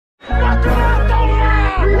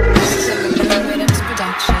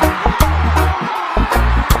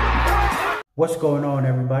What's going on,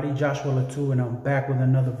 everybody? Joshua Latu, and I'm back with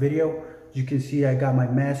another video. As you can see, I got my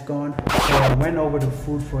mask on. So I went over to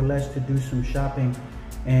Food for Less to do some shopping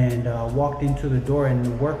and walked into the door, and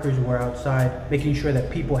the workers were outside making sure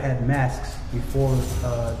that people had masks before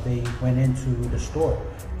they went into the store.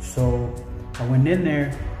 So I went in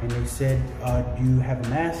there and they said, do you have a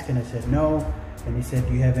mask? And I said, no. And they said,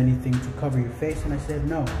 do you have anything to cover your face? And I said,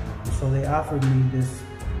 no. And so they offered me this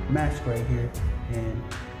mask right here, and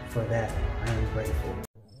for that, I am grateful.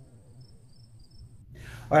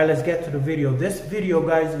 All right, let's get to the video. This video,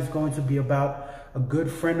 guys, is going to be about a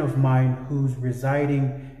good friend of mine who's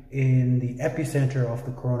residing in the epicenter of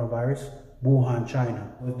the coronavirus, Wuhan,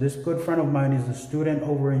 China. Well, this good friend of mine is a student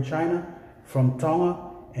over in China from Tongan,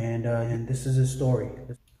 and this is his story.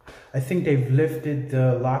 I think they've lifted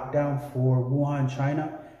the lockdown for Wuhan,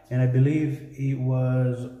 China, and I believe it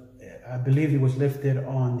was lifted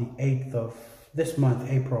on the 8th of this month,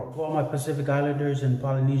 April. To all my Pacific Islanders and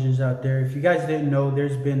Polynesians out there, if you guys didn't know,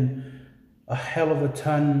 there's been a hell of a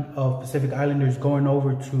ton of Pacific Islanders going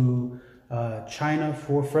over to China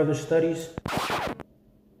for further studies.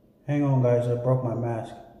 Hang on, guys, I broke my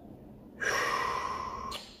mask.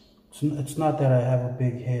 It's not that I have a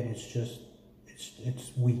big head, it's just,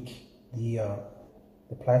 it's weak. The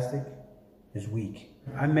plastic is weak.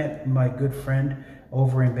 I met my good friend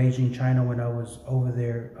over in Beijing, China when I was over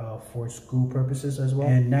there for school purposes as well.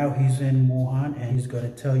 And now he's in Wuhan, and he's going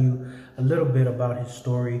to tell you a little bit about his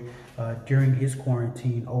story during his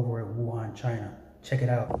quarantine over at Wuhan, China. Check it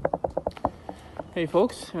out. Hey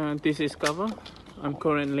folks, this is Kava. I'm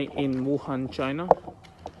currently in Wuhan, China.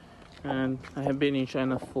 And I have been in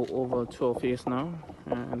China for over 12 years now.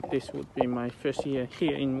 And this would be my first year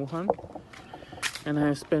here in Wuhan. And I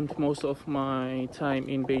have spent most of my time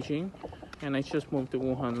in Beijing, and I just moved to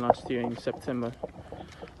Wuhan last year in September.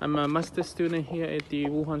 I'm a master's student here at the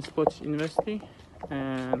Wuhan Sports University,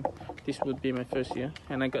 and this would be my first year,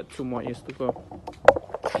 and I got 2 more years to go.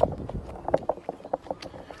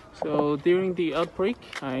 So during the outbreak,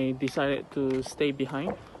 I decided to stay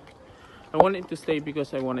behind. I wanted to stay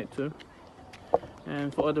because I wanted to,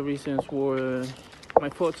 and for other reasons were, my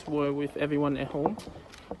thoughts were with everyone at home,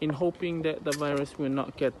 in hoping that the virus will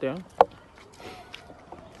not get there.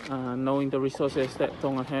 Knowing the resources that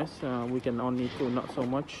Tongan has, we can only do not so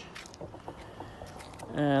much.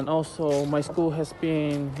 And also, my school has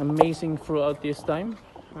been amazing throughout this time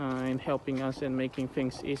in helping us and making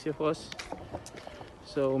things easier for us.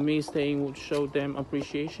 So me staying would show them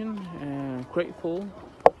appreciation and grateful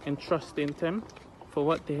and trust in them for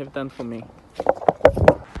what they have done for me.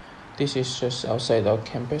 This is just outside our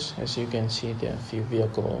campus. As you can see, there are a few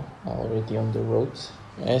vehicles already on the roads.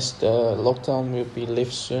 As the lockdown will be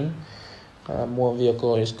lifted soon, more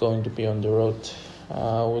vehicle is going to be on the road.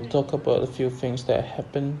 We'll talk about a few things that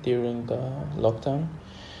happened during the lockdown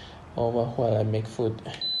over while I make food.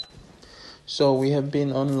 So we have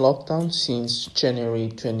been on lockdown since January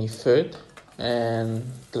 23rd,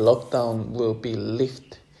 and the lockdown will be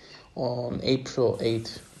lifted on April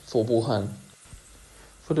 8th for Wuhan.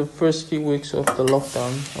 For the first few weeks of the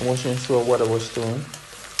lockdown, I wasn't sure what I was doing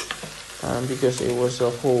because it was a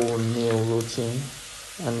whole new routine.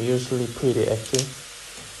 I'm usually pretty active,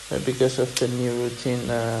 but because of the new routine,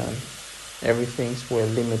 everything's were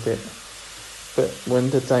limited. But when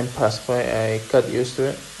the time passed by, I got used to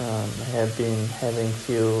it. I have been having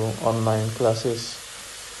few online classes.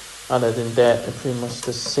 Other than that, pretty much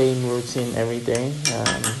the same routine every day.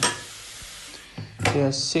 There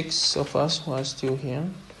are 6 of us who are still here,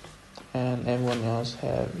 and everyone else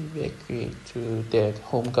have evacuated to their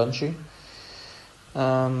home country.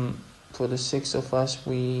 For the 6 of us,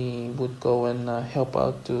 we would go and help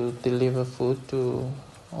out to deliver food to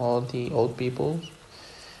all the old people.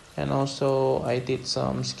 And also I did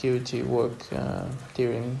some security work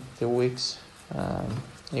during the weeks.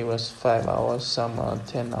 It was 5 hours, some are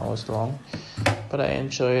 10 hours long. But I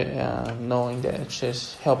enjoy knowing that I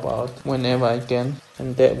just help out whenever I can,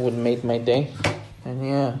 and that would make my day. And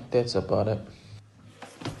yeah, that's about it.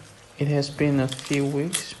 It has been a few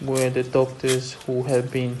weeks where the doctors who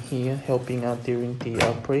have been here helping out during the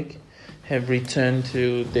outbreak have returned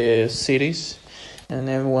to their cities, and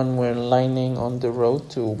everyone were lining on the road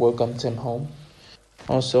to welcome them home.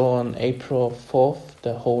 Also on April 4th,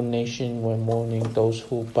 the whole nation were mourning those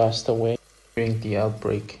who passed away during the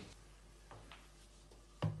outbreak.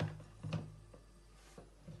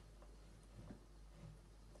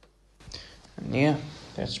 And yeah,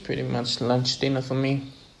 that's pretty much lunch dinner for me.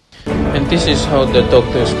 And this is how the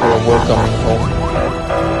doctors were welcoming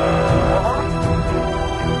home.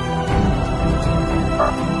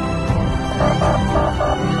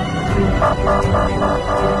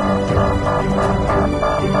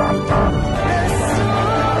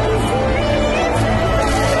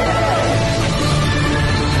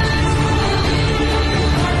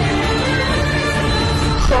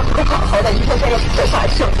 And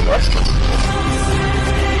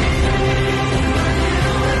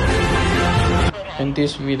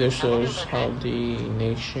this video shows how the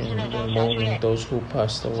nation is mourning those who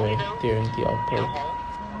passed away during the outbreak.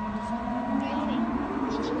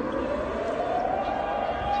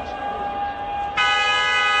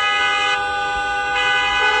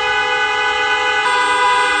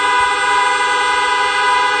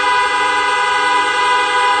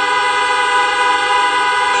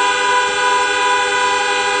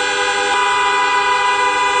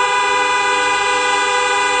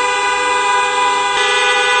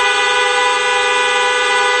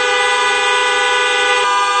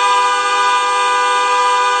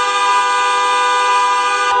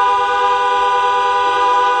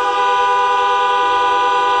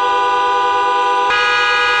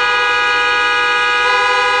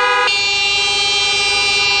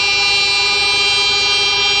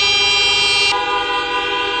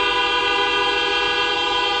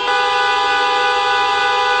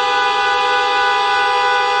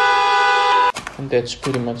 That's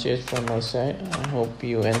pretty much it from my side. I hope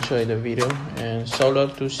you enjoyed the video, and shout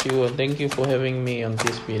out to Siwa. Thank you for having me on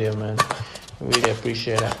this video, man. Really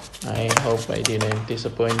appreciate it. I hope I didn't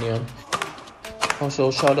disappoint you.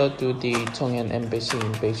 Also, shout out to the Tongan embassy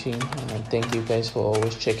in Beijing. Thank you guys for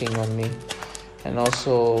always checking on me, and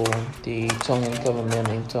also the Tongan government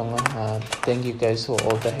in Tonga. Thank you guys for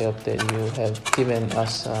all the help that you have given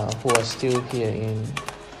us who are still here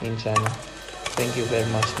in China. Thank you very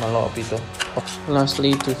much, malo pito.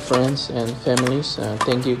 Lastly, to friends and families,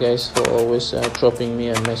 thank you guys for always dropping me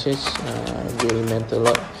a message. Really meant a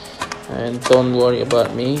lot. And don't worry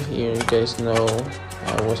about me. You guys know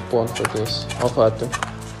I was born for this. Ofato.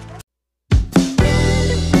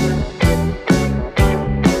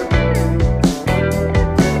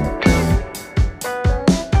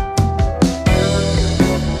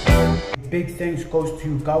 Big thanks goes to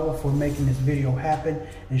you, Gawa, for making this video happen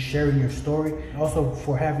and sharing your story. Also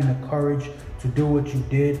for having the courage to do what you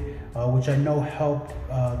did, which I know helped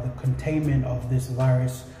the containment of this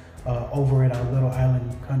virus over at our little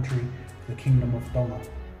island country, the Kingdom of Tonga.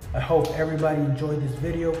 I hope everybody enjoyed this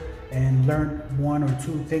video and learned one or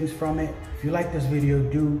two things from it. If you like this video,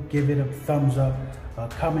 do give it a thumbs up.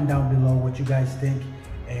 Comment down below what you guys think.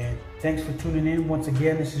 And thanks for tuning in. Once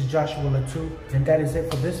again, this is Joshua Latu, and that is it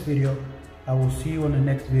for this video. I will see you in the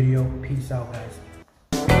next video. Peace out, guys.